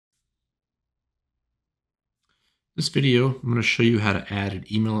This video, I'm going to show you how to add an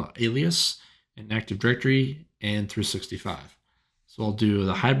email alias in Active Directory and 365. So I'll do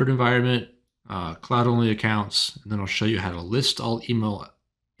the hybrid environment, cloud-only accounts, and then I'll show you how to list all email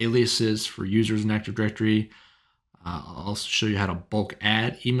aliases for users in Active Directory. I'll also show you how to bulk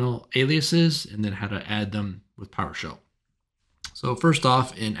add email aliases and then how to add them with PowerShell. So first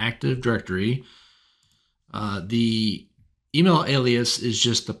off, in Active Directory, the email alias is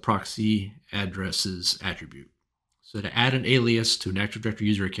just the proxy addresses attribute. So to add an alias to an Active Directory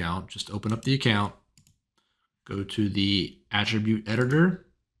user account, just open up the account, go to the attribute editor,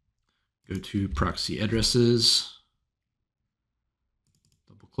 go to proxy addresses,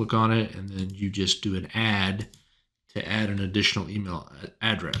 double click on it, and then you just do an add to add an additional email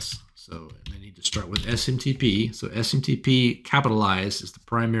address. So I need to start with SMTP. So SMTP capitalized is the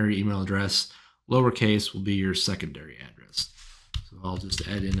primary email address, lowercase will be your secondary address. So I'll just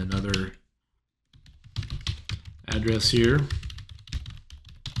add in another address here.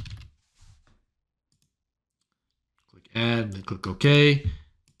 Click add, then click OK.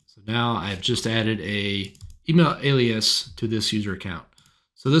 So now I've just added a email alias to this user account.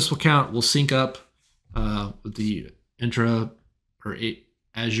 So this account will sync up with the Intra or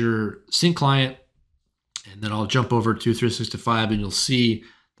Azure Sync client, and then I'll jump over to 365 and you'll see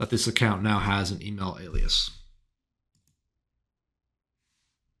that this account now has an email alias.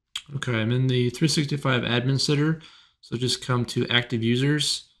 Okay, I'm in the 365 Admin Center, so just come to Active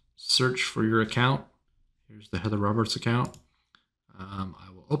Users, search for your account. Here's the Heather Roberts account. I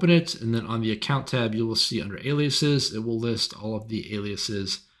will open it, and then on the Account tab, you will see under Aliases, it will list all of the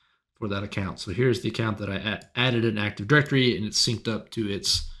aliases for that account. So here's the account that I added in Active Directory, and it's synced up to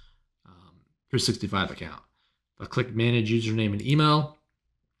its 365 account. If I click Manage Username and Email,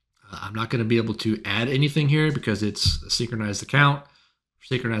 I'm not going to be able to add anything here because it's a synchronized account. For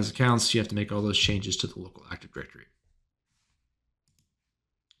synchronized accounts, you have to make all those changes to the local Active Directory.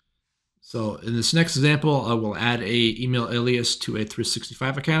 So in this next example, I will add a email alias to a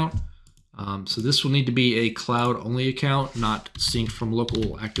 365 account. So this will need to be a cloud-only account, not synced from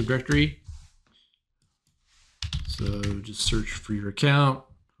local Active Directory. So just search for your account,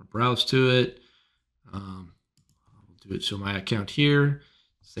 or browse to it. I'll do it to my account here.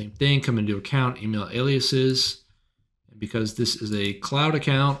 Same thing, come into account, email aliases. And because this is a cloud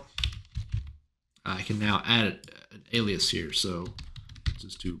account, I can now add an alias here. So let's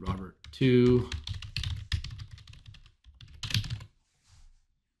just do Robert2.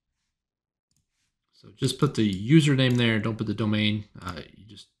 So just put the username there, don't put the domain. You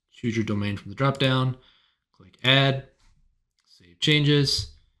just choose your domain from the dropdown, click add, save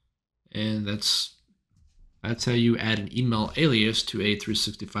changes, and that's how you add an email alias to a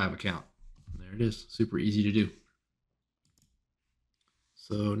 365 account. And there it is, super easy to do.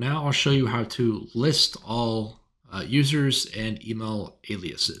 So now I'll show you how to list all users and email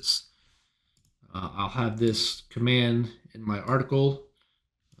aliases. I'll have this command in my article.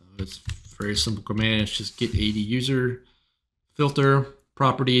 It's a very simple command. It's just get AD user, filter,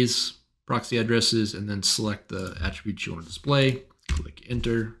 properties, proxy addresses, and then select the attributes you want to display. Click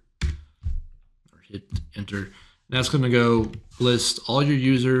enter, or hit enter. And that's going to go list all your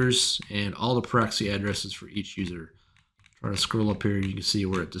users and all the proxy addresses for each user. Try to scroll up here, you can see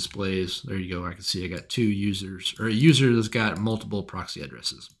where it displays. There you go. I can see I got two users, or a user that's got multiple proxy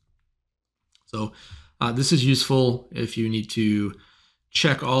addresses. So this is useful if you need to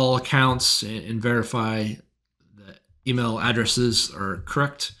check all accounts and verify that email addresses are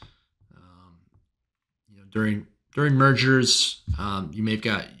correct. During mergers, you may have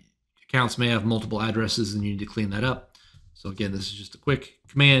got accounts may have multiple addresses and you need to clean that up. So again, this is just a quick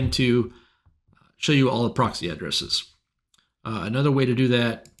command to show you all the proxy addresses. Another way to do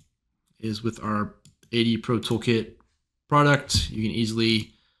that is with our AD Pro Toolkit product. You can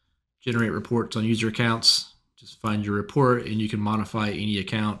easily generate reports on user accounts. Just find your report and you can modify any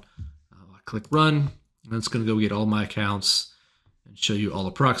account. Click run, and it's going to go get all my accounts and show you all the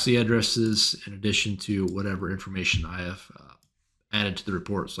proxy addresses in addition to whatever information I have added to the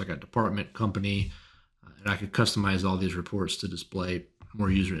report. So I got department, company, and I could customize all these reports to display more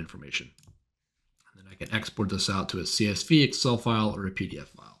user information. And then I can export this out to a CSV, Excel file, or a PDF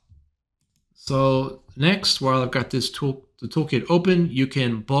file. So next, while I've got the toolkit open, you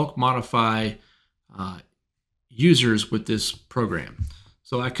can bulk modify users with this program.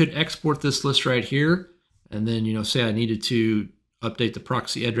 So I could export this list right here, and then say I needed to update the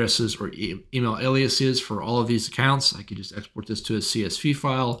proxy addresses or email aliases for all of these accounts. I could just export this to a CSV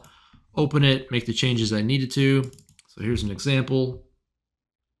file, open it, make the changes I needed to. So here's an example.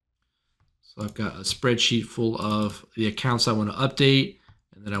 So I've got a spreadsheet full of the accounts I want to update,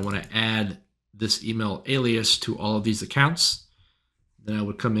 and then I want to add this email alias to all of these accounts. Then I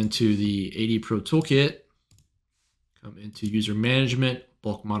would come into the AD Pro Toolkit, come into user management,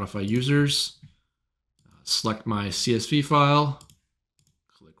 bulk modify users, select my CSV file,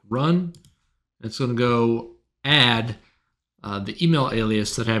 click run. It's going to go add the email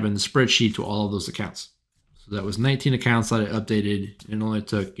alias that I have in the spreadsheet to all of those accounts. So that was 19 accounts that I updated, and it only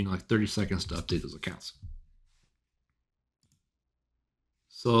took like 30 seconds to update those accounts.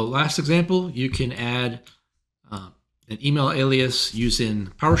 So last example, you can add an email alias using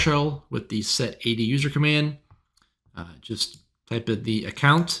PowerShell with the set AD user command. Just type in the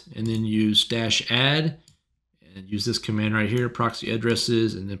account and then use -add and use this command right here, proxy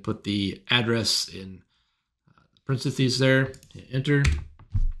addresses, and then put the address in parentheses there, hit enter.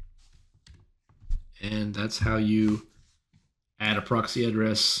 And that's how you add a proxy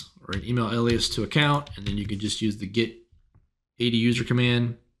address or an email alias to account. And then you can just use the get AD user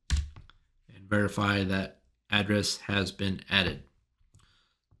command and verify that address has been added.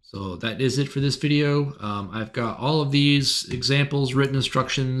 So that is it for this video. I've got all of these examples, written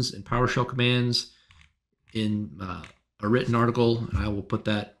instructions, and PowerShell commands in a written article, and I will put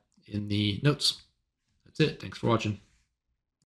that in the notes. That's it. Thanks for watching.